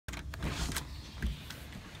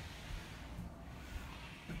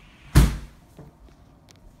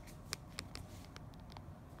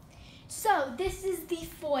So this is the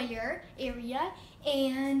foyer area,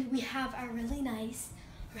 and we have our really nice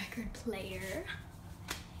record player.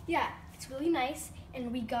 Yeah, it's really nice,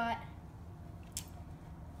 and we got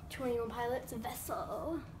 21 Pilots, a vessel.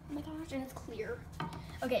 Oh my gosh, and it's clear.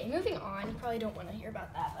 Okay, moving on. You probably don't want to hear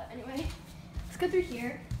about that, but anyway, let's go through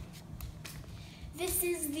here. This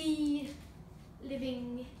is the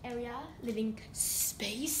living area, living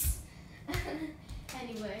space.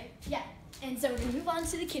 Anyway, yeah. And so we're gonna move on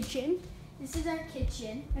to the kitchen. This is our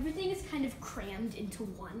kitchen. Everything is kind of crammed into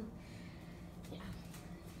one. Yeah.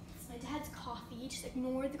 It's my dad's coffee. Just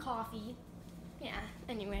ignore the coffee. Yeah.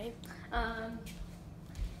 Anyway,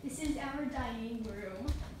 this is our dining room.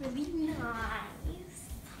 Really nice.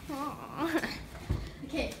 Aww.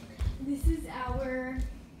 Okay. This is our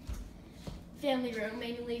family room,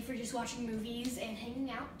 mainly for just watching movies and hanging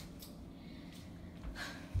out.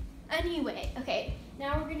 Anyway, okay,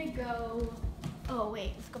 now we're gonna go, oh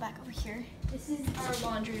wait, let's go back over here. This is our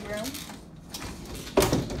laundry room.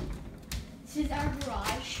 This is our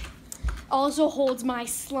garage. Also holds my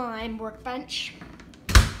slime workbench.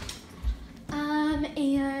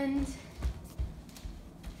 And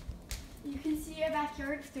you can see our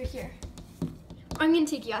backyard through here. I'm gonna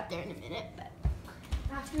take you out there in a minute, but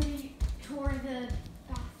after we tour the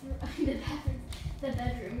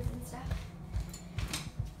bedrooms and stuff.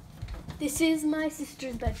 This is my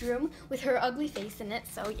sister's bedroom with her ugly face in it,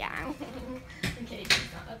 so yeah. I'm kidding,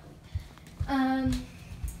 it's not ugly.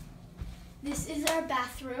 This is our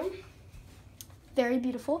bathroom. Very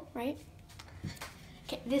beautiful, right?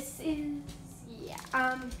 Okay, this is,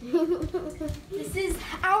 yeah. This is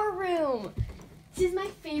our room. This is my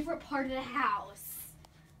favorite part of the house.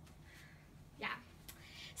 Yeah.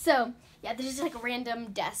 So, yeah, there's just like a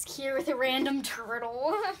random desk here with a random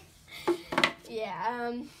turtle.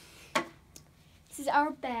 Yeah, this is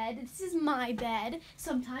our bed. This is my bed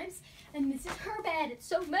sometimes. And this is her bed. It's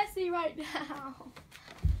so messy right now.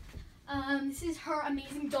 This is her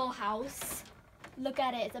amazing dollhouse. Look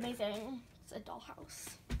at it. It's amazing. It's a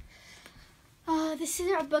dollhouse. This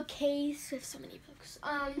is our bookcase. We have so many books.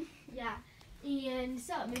 Yeah. And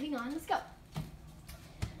so, moving on. Let's go.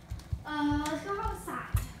 Let's go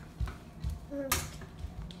outside.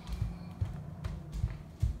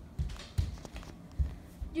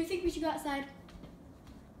 Do you think we should go outside?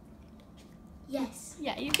 Yes.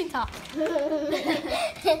 Yeah, you can talk.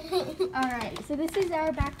 Alright, so this is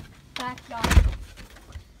our backyard.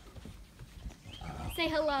 Say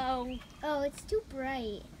hello. Oh, it's too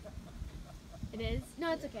bright. It is?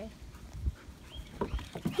 No, it's okay.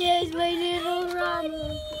 There's my little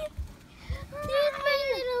Rama. There's my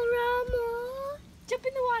little Rama. Jump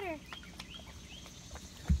in the water.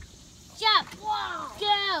 Jump. Whoa.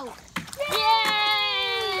 Go.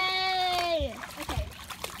 Yay! Okay.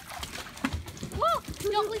 Whoa!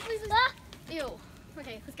 No, please, please. Ah! Ew.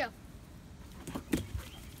 Okay, let's go.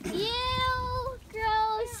 Ew,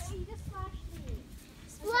 gross. He just splashed me.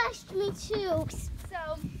 Splashed me too. So,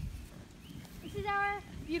 this is our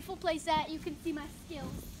beautiful place that you can see my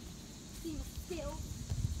skills. See my skills.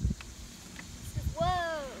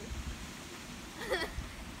 Whoa!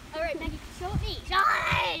 Alright, Maggie, show me. Show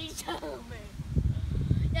me.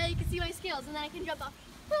 Yeah, you can see my skills, and then I can jump off.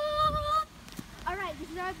 Ah! Alright, this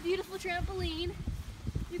is our beautiful trampoline.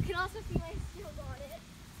 You can also see my skills on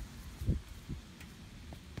it.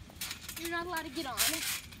 You're not allowed to get on.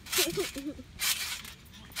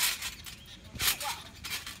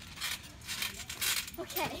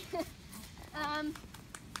 Okay.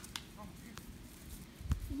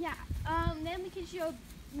 Yeah. Then we can show.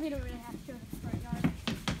 We don't really have to show the front yard.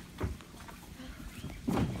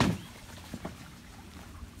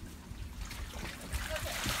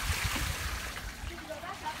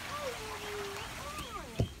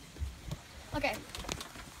 Okay.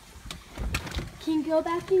 Can you go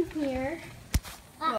back in here?